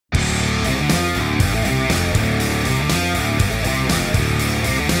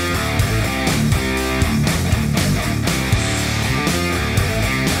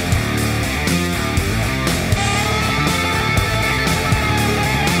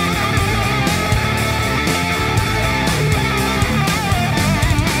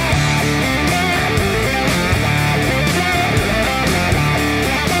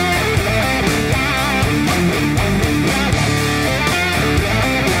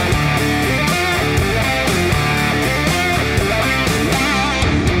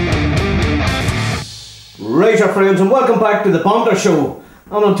there, friends, and welcome back to the Banter show.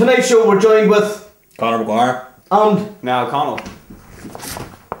 And on tonight's show we're joined with Conor Maguire and Niall Connell.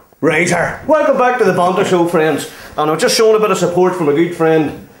 Razor. Welcome back to the Banter show, friends. And I've just shown a bit of support from a good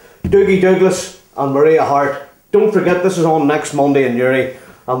friend, Dougie Douglas and Maria Hart. Don't forget, this is on next Monday in NEWRY.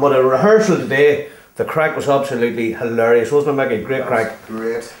 And with a rehearsal today, the crack was absolutely hilarious, wasn't it, Mickey? Great crack.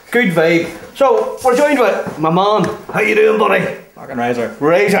 Great. Good vibe. So we're joined with my man. How you doing, buddy? fucking Razor.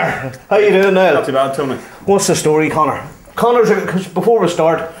 Razor. How you doing now? Not too bad, Tony. What's the story, Conor? Cause before we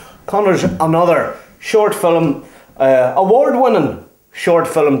start, Conor's another short film, award-winning short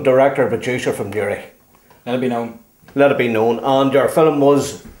film director, producer from NEWRY. Let it be known. Let it be known. And your film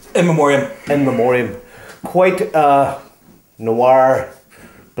was In Memoriam. In Memoriam. Quite noir,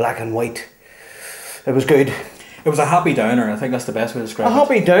 black and white. It was good. It was a happy downer. I think that's the best way to describe it. A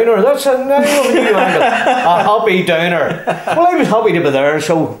happy downer. That's a new angle. A happy downer. Well, I was happy to be there,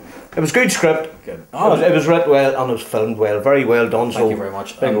 so it was good script. Good. It was written well and it was filmed well. Very well done. Thank you very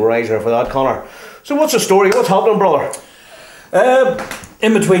much. Big Razor for that, Conor. So what's the story? What's happening, brother?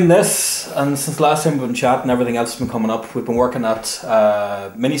 In between this and since last time we've been chatting, everything else has been coming up. We've been working at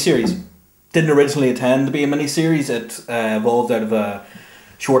a mini-series. Didn't originally intend to be a mini-series. It evolved out of a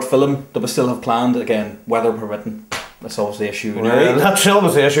short film that we still have planned. Again, weather permitting. That's always the issue. Well, that's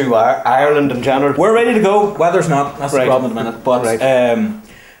always the issue. Ireland in general. We're ready to go. Weather's not. That's the problem at the minute. But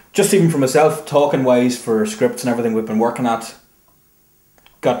just even for myself, talking wise for scripts and everything we've been working at,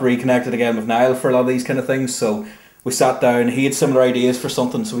 got reconnected again with Niall for a lot of these kind of things. So we sat down. He had similar ideas for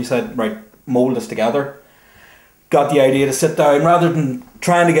something, so we said, right, mould this together. Got the idea to sit down rather than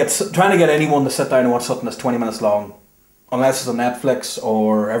trying to get anyone to sit down and watch something that's 20 minutes long. Unless it's on Netflix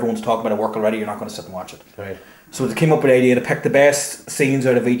or everyone's talking about it work already, you're not going to sit and watch it. Right. So we came up with the idea to pick the best scenes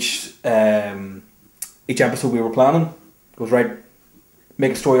out of each episode we were planning. Goes right,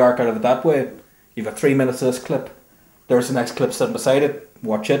 make a story arc out of it that way. You've got 3 minutes of this clip. There's the next clip sitting beside it.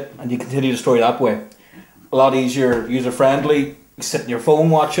 Watch it, and you continue the story that way. A lot easier, user friendly. You sit on your phone,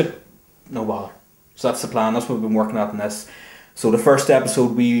 watch it, no bother. So that's the plan. That's what we've been working at in this. So the first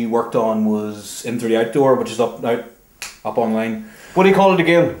episode we worked on was Into the Outdoor, which is up online. What do you call it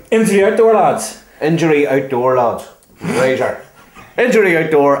again? Into the Outdoor, lads. Injury Outdoor, lads. Razor. Injury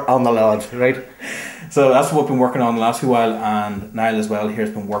Outdoor on the lads, right? So that's what we've been working on the last few while, and Niall as well here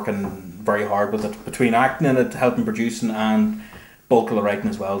has been working very hard with it, between acting in it, helping producing, and bulk of the writing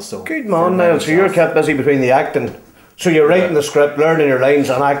as well. So good man, Niall. So you're kept busy between the acting. So you're writing the script, learning your lines,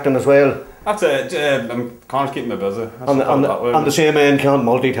 and acting as well. That's it. Conor's keeping me busy. And the same man can't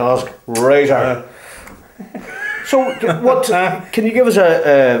multitask. Razor. So what? Can you give us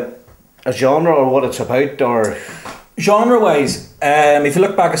a genre or what it's about, or genre wise? If you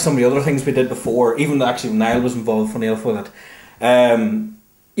look back at some of the other things we did before, even though actually Niall was involved, funny enough, with it.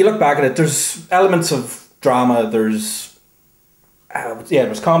 You look back at it. There's elements of drama. There's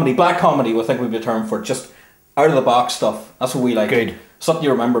there's comedy, black comedy. I think would be a term for it. Just out of the box stuff. That's what we like. Good. Something you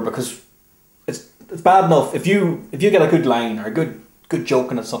remember, because it's bad enough if you get a good line or a good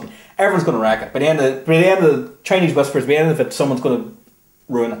joke and it's something, everyone's going to wreck it. By the end of the Chinese whispers, by the end of it, someone's going to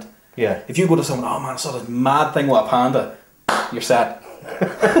ruin it. Yeah. If you go to someone, oh man, I saw this mad thing with a panda, you're set.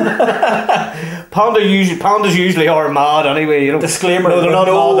 Pandas usually are mad anyway. You know. Disclaimer: no, they're not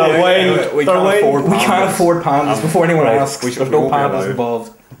mad. They're wild. We can't afford pandas before anyone asks. There's no pandas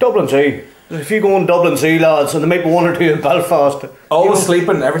involved. Dublin Zoo. If you go in Dublin Zoo, lads, and there might be one or two in Belfast. Always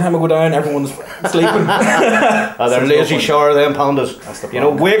sleeping. Every time I go down, everyone's sleeping. They're lazy, sure, them pandas. That's the problem. You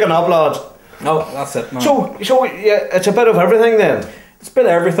know, waking up, lads. No, that's it. Man. So yeah, it's a bit of everything then. It's a bit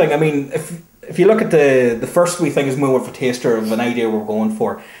of everything. I mean, if you look at the first wee thing is more of a taster of an idea we're going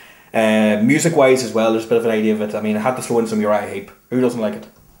for. Music wise as well, there's a bit of an idea of it. I mean, I had to throw in some Uriah Heep. Who doesn't like it?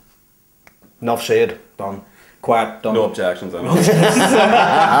 Enough said. Done. Quiet. Done. No objections. I know.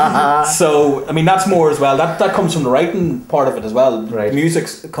 So I mean, that's more as well. That comes from the writing part of it as well. Right. The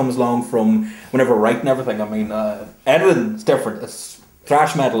music comes along from whenever we're writing everything. I mean, editing's different. It's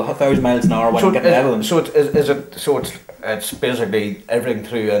thrash metal, 1,000 miles an hour. So getting editing. So it's basically everything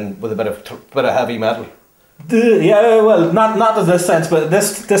through and with a bit of heavy metal. Yeah, well, not in this sense, but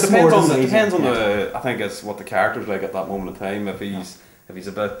this depends more on the. I think it's what the character's like at that moment in time. If he's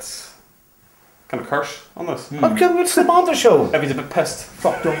a bit kind of curse on this. Okay, it's the Banter show. If he's a bit pissed,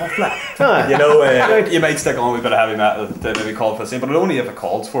 fucked off flat. You know, you might stick on with a bit of heavy metal to maybe call for the same, but only if it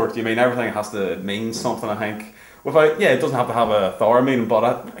calls for it. You mean everything has to mean something, I think. Without, it doesn't have to have a thorough meaning, but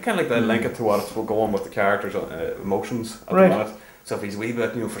I kind of like to link it to what it's going with the character's emotions at the minute. So if he's a wee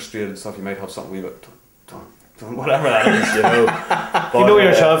bit, frustrated and stuff, you might have something wee bit, whatever that is, you know. But, you know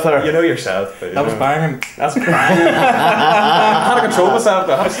yourself there. You know yourself. That was banging. That's banging. I had to control myself.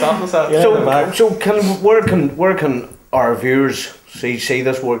 I had to stop myself. Yeah, so where can our viewers see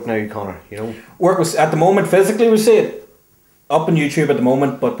this work now, Conor? You know, Work was at the moment physically we see it up on YouTube at the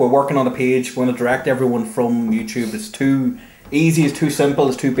moment, but we're working on a page. We're going to direct everyone from YouTube. It's too easy, it's too simple,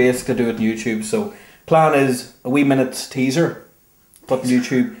 it's too basic to do it on YouTube. So plan is a wee minute teaser, put on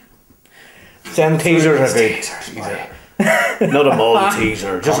YouTube. Send teasers are good. Teasers. Not a ball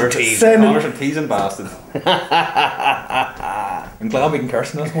teaser, just a teaser. Connor's a teasing bastard. I'm glad we can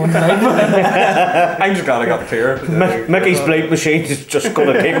curse in this one tonight. I'm just glad I got the clear. Mickey's bleep machine is just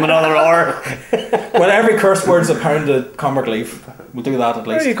going to take him another hour. Well, every curse word's a pound of comic leaf. We'll do that at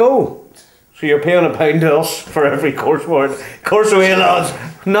least. There you go. So you're paying £1 to us for every curse word. Curse away, lads.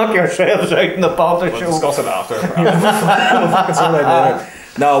 Knock yourselves out in the Banter We'll show. discuss it after.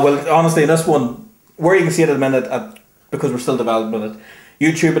 No, well, honestly, in this one, where you can see it at the minute, because we're still developing it,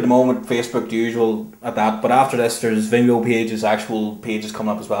 YouTube at the moment, Facebook, the usual at that. But after this, there's Vimeo pages, actual pages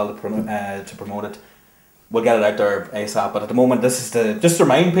coming up as well to promote it. We'll get it out there ASAP. But at the moment, this is just to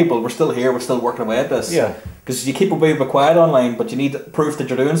remind people we're still here, we're still working away at this. Yeah. Because you keep a bit quiet online, but you need proof that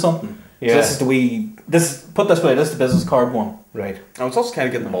you're doing something. Yeah. So this is the business card one. Right. And it's also kind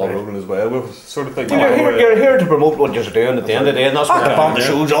of getting the ball rolling as well. We're sort of thinking. You're here to promote what you're doing at the end of the day, and that's what the Banter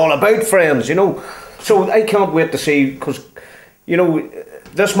show's all about, friends, you know. So I can't wait to see, because, you know,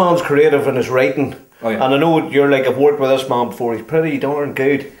 this man's creative in his writing. Oh, yeah. And I know you're like, I've worked with this man before, he's pretty darn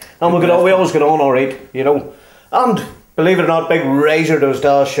good. And we always get on alright, you know. And, believe it or not, big riser to his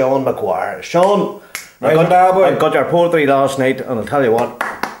dad, Sean Maguire. Sean, I got your poetry last night, and I'll tell you what,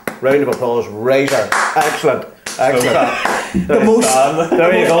 round of applause, riser. Excellent. Excellent. The most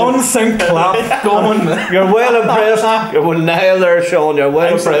unsynced clap going. You're well impressed. You're well Niall there, Sean. You're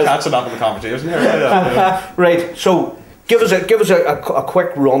well I'm still impressed. catching up in the conversation here. Right. So give us a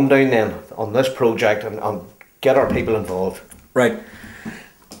quick rundown then on this project and get our people involved. Right.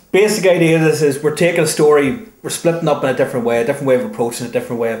 Basic idea of this is we're taking a story, we're splitting up in a different way of approaching it, a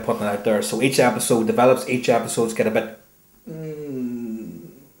different way of putting it out there. So each episode develops. Each episode's get a bit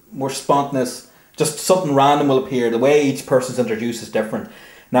more spontaneous. Just something random will appear. The way each person's introduced is different.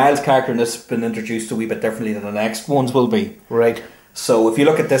 Niall's character in this has been introduced a wee bit differently than the next ones will be. Right. So if you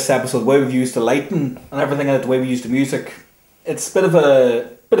look at this episode, the way we've used the lighting and everything in it, the way we use the music, it's a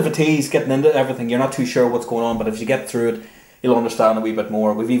bit of a tease getting into everything. You're not too sure what's going on, but if you get through it, you'll understand a wee bit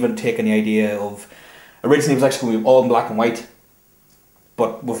more. We've even taken the idea of, originally it was actually going to be all in black and white,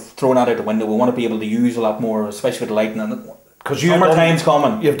 but we've thrown that out the window. We want to be able to use a lot more, especially with the lighting. And because summertime's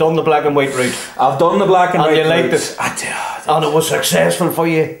coming. You've done the black and white route. I've done the black and white you liked route. it. And it was successful for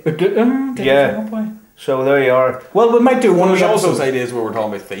you. Yeah. So there you are. Well, we might do one of There's the also episodes. those ideas where we're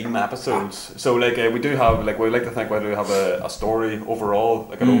talking about theme episodes. So like we do have, like we like to think we do have a story overall,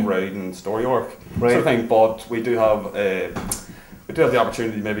 like an overriding story arc sort of thing. But we do have the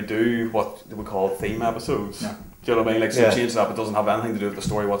opportunity to maybe do what we call theme episodes. Yeah. Do you know what I mean? Like, so change it up. It doesn't have anything to do with the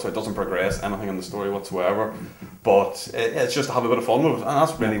story whatsoever. It doesn't progress anything in the story whatsoever. But it's just to have a bit of fun with it, and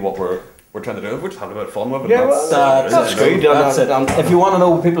that's really what we're trying to do. We're just having a bit of fun with it. Yeah, that's good. That's it. And if you want to know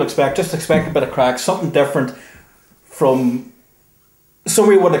what people expect, just expect a bit of crack, something different from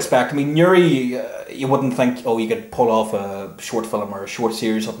somebody you wouldn't expect. I mean, NEWRY, you wouldn't think, you could pull off a short film or a short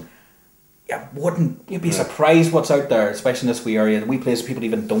series or something. You'd be surprised what's out there, especially in this wee area, the wee places people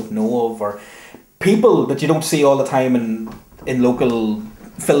even don't know of, or people that you don't see all the time in local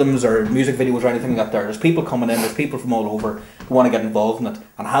films or music videos or anything like that. There's people coming in, there's people from all over who want to get involved in it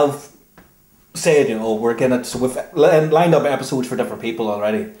and have said, we're getting it. So we've lined up episodes for different people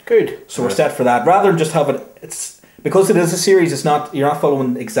already. Good. So we're set for that. Rather than just have it, because it is a series, you're not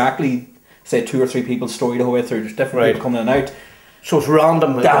following exactly, say, 2 or 3 people's story the whole way through. There's different people coming in and out. So it's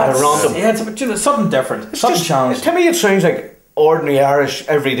random. Random. Yeah, it's something different. Something challenging. To me, it sounds like ordinary Irish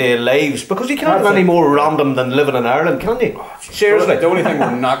everyday lives, because you can't have any more random than living in Ireland, can you? Seriously. The only thing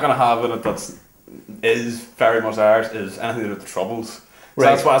we're not going to have in it is very much Irish is anything to do with the Troubles. So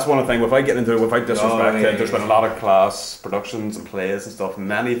that's one of the things, without getting into it, without disrespect, there's been a lot of class productions and plays and stuff,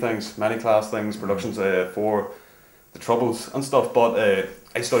 many class things, productions for the Troubles and stuff, but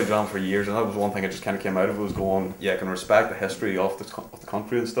I studied drama for years, and that was one thing I just kind of came out of, was going, I can respect the history of the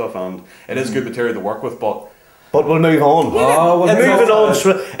country and stuff, and it is good material to work with, but But we'll move on. Moving on.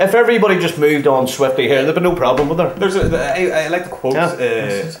 If everybody just moved on swiftly here, there'd be no problem with her. I like the quote.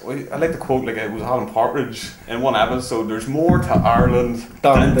 I like the quote. Like it was Alan Partridge in one episode. There's more to Ireland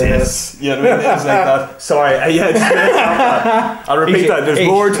than this. You know what I mean? It's like that. Sorry. I'll repeat that. There's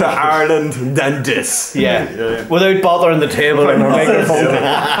more to Ireland than this. Yeah. Without bothering the table and her microphone.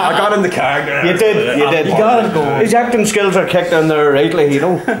 I got in the character. You did. You got it. His acting skills are kicked in there rightly, you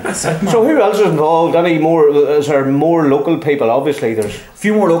know. So who else is involved? Any more? Is there more local people? Obviously, there's a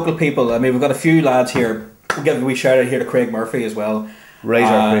few more local people. I mean, we've got a few lads here. We'll give a wee shout out here to Craig Murphy as well. We've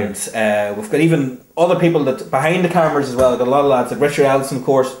got even other people that behind the cameras as well. We've got a lot of lads like Richard Ellison, of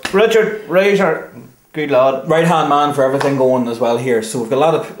course. Richard Razor, good lad, right hand man for everything going as well here. So we've got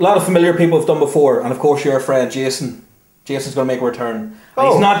a lot of familiar people we've done before, and of course your friend Jason. Jason's going to make a return.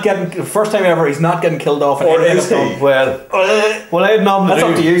 He's not getting the first time ever. He's not getting killed off. Or is he? Well, I had nothing to do. That's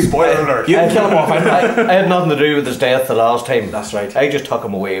up to you. Spoiler alert. You can kill him off. I had nothing to do with his death the last time. That's right. I just took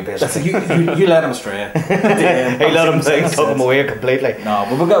him away, basically. You let him astray. He let him think, took him away completely. No,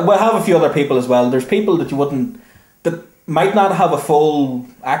 but we'll have a few other people as well. There's people that you wouldn't, that might not have a full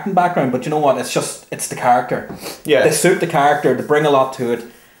acting background, but you know what? It's the character. Yeah. They suit the character. They bring a lot to it.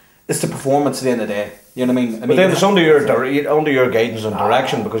 It's the performance at the end of the day. You know what I mean? But then it's under your guidance and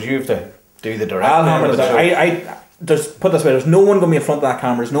direction, because you have to do the direction. I'll hammer it out. I just put this way: there's no one going to be in front of that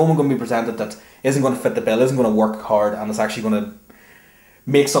camera. There's no one going to be presented that isn't going to fit the bill, isn't going to work hard, and is actually going to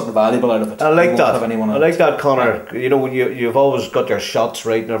make something valuable out of it. I like that. I like that, Conor. You know, you've always got your shots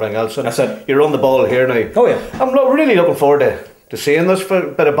right and everything else. And I said you're on the ball here now. Oh yeah, I'm really looking forward to seeing this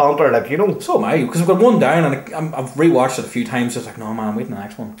bit of banter, like, you know. So am I, because we've got one down, and I've rewatched it a few times. Just like, no man, I'm waiting the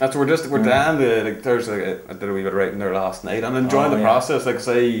next one. That's we're down to, like, there's I did a wee bit of writing there last night and enjoying the process. Like,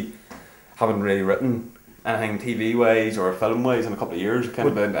 say, haven't really written anything TV wise or film wise in a couple of years.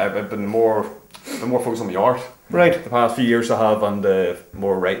 I've been more focused on the art. Right. The past few years I have, and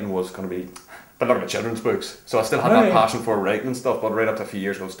more writing was going to be. But looking at children's books, so I still had that passion for writing and stuff. But right up to a few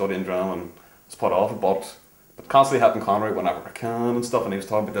years ago, studying drama, and it's put off. But constantly helping Conor out whenever I can and stuff, and he was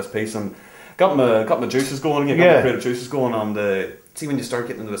talking about this piece and got my juices going again, got my creative juices going, and see when you start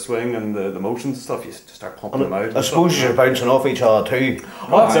getting into the swing and the motions and stuff, you just start pumping them out. I suppose you're bouncing off each other too.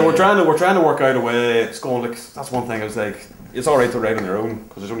 So we're trying to work out a way. It's going, like, that's one thing. I was like, it's alright to write on your own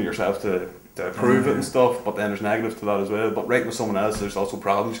because there's only yourself to approve it and stuff, but then there's negatives to that as well. But writing with someone else, there's also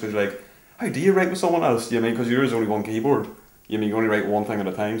problems, because you're like, how do you write with someone else? You know, because there is only one keyboard. You mean you only write one thing at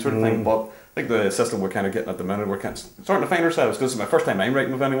a time, sort of thing. But I think the system we're kind of getting at the minute, we're kind of starting to find ourselves, because it's my first time I'm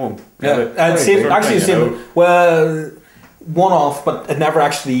writing with anyone. Well, one off, but it never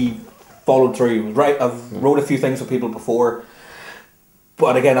actually followed through. Right, I've wrote a few things with people before,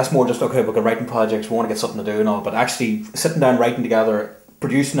 but again, that's more just, okay, we've got writing projects, we want to get something to do and all. But actually sitting down, writing together,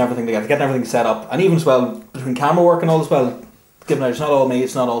 producing everything together, getting everything set up, and even as well between camera work and all as well. Given that it's not all me,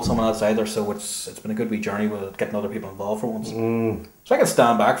 it's not all someone else either, so it's been a good wee journey with getting other people involved for once. So I can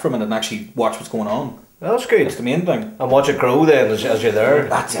stand back from it and actually watch what's going on. That's good. That's the main thing. And watch it grow then as you're there.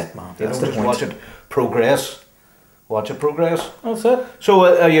 That's it, man. That's the point. Watch it progress. Watch it progress. That's it. So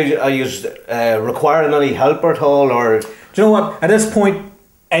are you requiring any help at all, or? Do you know what? At this point,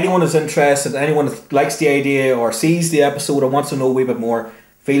 anyone is interested, anyone that likes the idea or sees the episode or wants to know a wee bit more,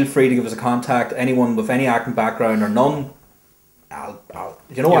 feel free to give us a contact. Anyone with any acting background or none,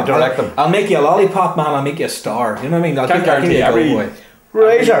 you know what? Direct them. I'll make you a lollipop man. I'll make you a star. You know what I mean? Can't guarantee every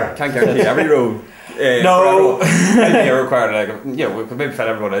Razor. Can't guarantee every role. No. You're required, like, we could maybe fit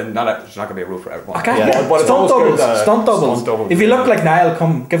everyone in. There's not going to be a role for everyone. I can't. But stunt doubles. If you look like Niall,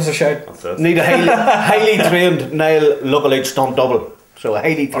 come give us a shout. Need a highly trained Niall lookalike stunt double. So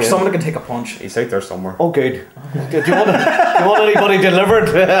highly trained. Or someone that can take a punch. He's out there somewhere. Oh, good. Do you want anybody delivered?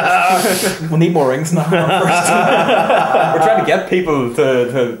 We'll need more rings now. We're trying to get people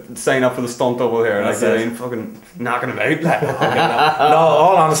to sign up for the stunt double here. Like, I mean, fucking knocking them out. No,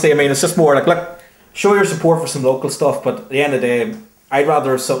 all honesty, I mean, it's just more like, look, show your support for some local stuff, but at the end of the day, I'd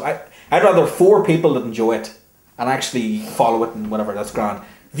rather 4 people that enjoy it and actually follow it and whatever. That's grand.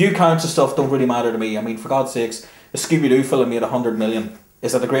 View counts and stuff don't really matter to me. I mean, for God's sakes, the Scooby-Doo film made 100 million.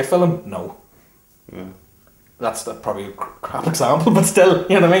 Is that a great film? No. Yeah. That's probably a crap example, but still,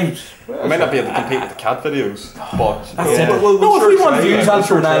 you know what I mean? I might not be able to compete with the cat videos, but that's it. If we want views, I'll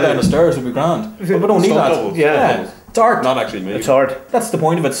throw Niall down the stairs, would be grand. But we don't need that. Yeah. It's art. Not actually me. It's art. That's the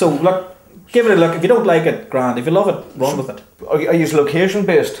point of it. So look, give it a look. If you don't like it, grand. If you love it, run with it. Are you location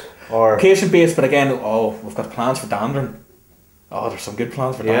based? Or location based, but again, we've got plans for Dandering. Oh, there's some good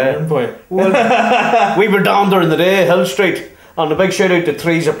plans for Dandering, boy. Well, we were down there in the day, Hill Street, And a big shout out to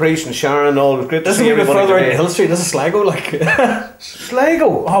Teresa Priest and Sharon. All it was great to This is see a bit everybody further out today. in Hill Street. This is Sligo, like.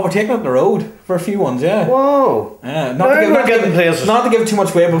 Sligo. Oh, we're taking up the road for a few ones, yeah. Whoa. Yeah, Now we're getting places. Not to give too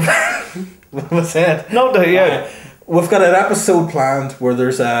much away, but what I said. Not to, yeah. We've got an episode planned where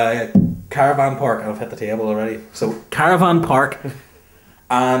there's a caravan park. I've hit the table already. So caravan park,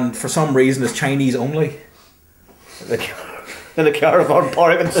 and for some reason it's Chinese only. In the caravan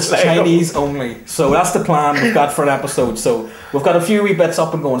park in It's Sligo. Chinese only. So that's the plan we've got for an episode. So we've got a few wee bits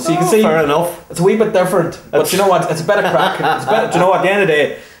up and going. So you can see Fair enough. it's a wee bit different. But you know what? It's a bit of crack. It's a bit, do you know what? At the end of the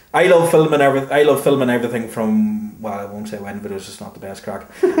day, I love filming everything from, well, I won't say wedding videos, it's not the best crack.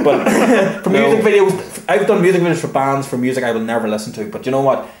 But for music videos, I've done music videos for bands for music I will never listen to. But you know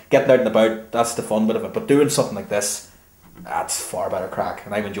what? Getting out and about, that's the fun bit of it. But doing something like this, that's far better crack.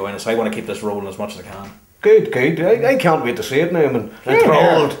 And I'm enjoying it. So I want to keep this rolling as much as I can. Good. I can't wait to see it now. I'm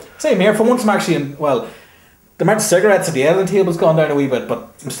enthralled. Same here. For once I'm actually in, well, the amount of cigarettes at the editing table's gone down a wee bit,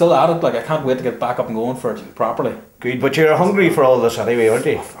 but I'm still at it. Like, I can't wait to get back up and going for it properly. Good, but you're hungry for all this anyway, aren't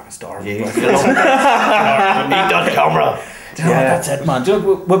you? Oh, fucking starving. You need that camera. Do you know what? That's it, man. Do you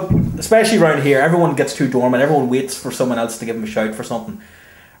know, especially around here, everyone gets too dormant. Everyone waits for someone else to give them a shout for something.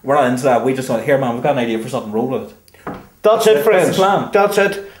 We're not into that. We just want, here, man, we've got an idea for something, roll with it. That's it, friends. That's the plan. That's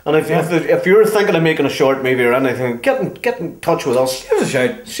it. And if you're thinking of making a short movie or anything, get in touch with us. Give us a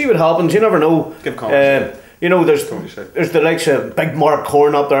shout. See what happens. You never know. Give Conor you know, there's the likes of Big Mark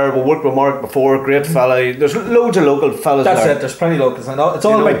Corn up there. We worked with Mark before, great fella. There's loads of local fellas. That's there. it. There's plenty of locals.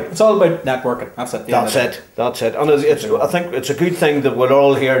 It's all about networking. That's it. That's it. And I think it's a good thing that we're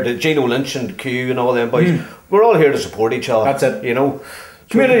all here. That Gino Lynch and Q and all them boys. We're all here to support each other. That's it. You know,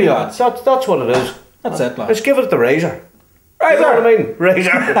 Community lads. That's what it is. That's it, lads. Let's give it the razor. Razor. You know what I mean?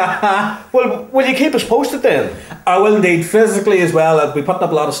 Razor. Well, will you keep us posted then? I will indeed, physically as well. I'll be putting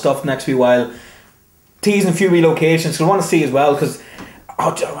up a lot of stuff next wee while, teasing a few relocations. Because I want to see as well. Because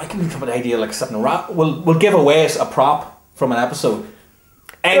I can even come up with an idea like something. We'll give away a prop from an episode.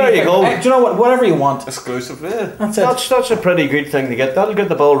 Anything. There you go. Do you know what? Whatever you want. Exclusive, yeah. That's it. That's a pretty good thing to get. That'll get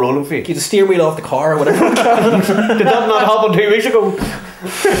the ball rolling for you. Get the steering wheel off the car or whatever. Did that not happen 2 weeks ago?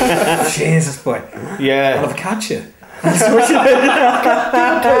 Jesus, boy. Yeah. I'll catch you.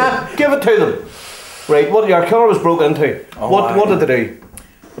 Give it to them. Right, what your car was broke into. What did they do?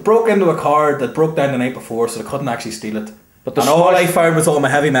 They broke into a car that broke down the night before, so they couldn't actually steal it. But and all I found was all my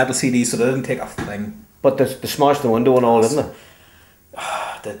heavy metal CDs, so they didn't take a thing. But they smashed the window and all, didn't they?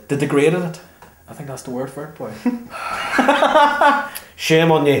 They degraded it. I think that's the word for it, boy.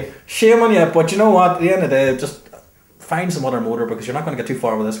 Shame on you. Shame on you, but you know what? At the end of the day, just find some other motor because you're not going to get too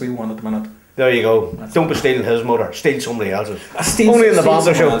far with this wee one at the minute. There you go. Don't be stealing his motor. Steal somebody else's. Only in the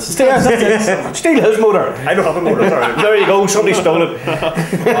Banter show. Steal his motor. I don't have a motor, sorry. There you go. Somebody stole it.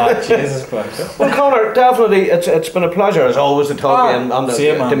 Oh, Jesus Christ. Well, Conor, definitely, it's been a pleasure as always to talk to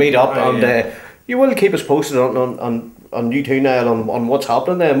you and to meet up. And you will keep us posted on you too, Niall, on what's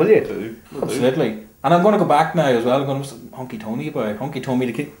happening then, will you? Absolutely. And I'm going to go back now as well. I'm going to Hunky Tony, boy. Hunky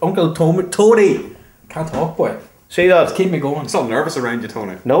Tony, Uncle Tony. Can't talk, boy. See that? Just keep me going. He's all nervous around you,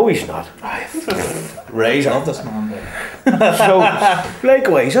 Tony. No, he's not. Razor. I love this man, boy. So,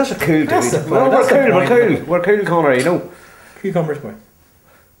 likewise, that's a cool dude. We're cool, Conor, you know. Cucumbers, boy.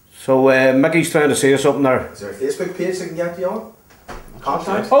 So, Mickey's trying to say something there. Is there a Facebook page that can get you on?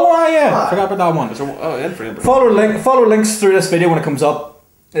 Contact? Oh, yeah. Forgot about that one. In-frame. Follow links through this video when it comes up.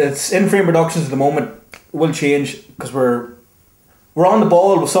 It's in-frame productions at the moment. Will change because we're on the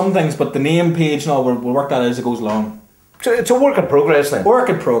ball with some things, but the name page and all, we'll work that out as it goes along. So it's a work in progress then. Work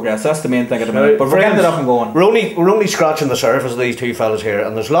in progress, that's the main thing at the minute. But we're getting it up and going. We're only scratching the surface of these two fellas here,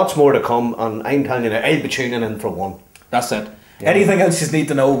 and there's lots more to come, and I'm telling you now, I'll be tuning in for one. That's it. Yeah. Anything else you need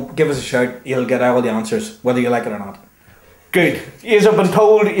to know, give us a shout. You'll get all the answers, whether you like it or not. Good. Yous have been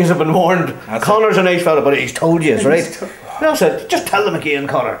told, yous have been warned. That's Connor's a nice fella, but he's told yous, right? That's it. Just tell them again,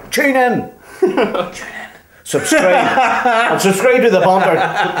 Connor. Tune in. Tune in. Subscribe. And subscribe to the Banter.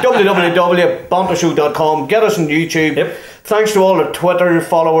 www.bantershow.com. Get us on YouTube. Yep. Thanks to all the Twitter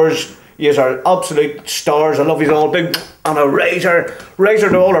followers. Yous are absolute stars. I love you all. Big and a razor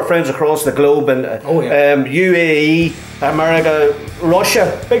to all our friends across the globe and UAE, America,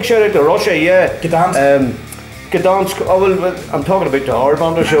 Russia. Big shout out to Russia, yeah. Gdansk, I'm talking about the hard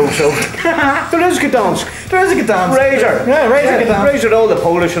Banter show, so there is Gdansk. There is a Gdansk. Razor. Yeah, Gdansk. Razor to all the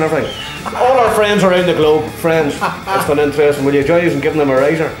Polish and everything. All our friends around the globe, friends. It's been interesting. Will you join us in giving them a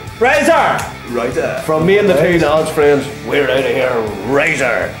razor? Razor! Right there. From me and the two lads, friends, we're out of here.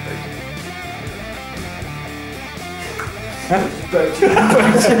 Razor.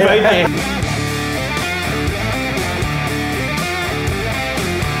 Right.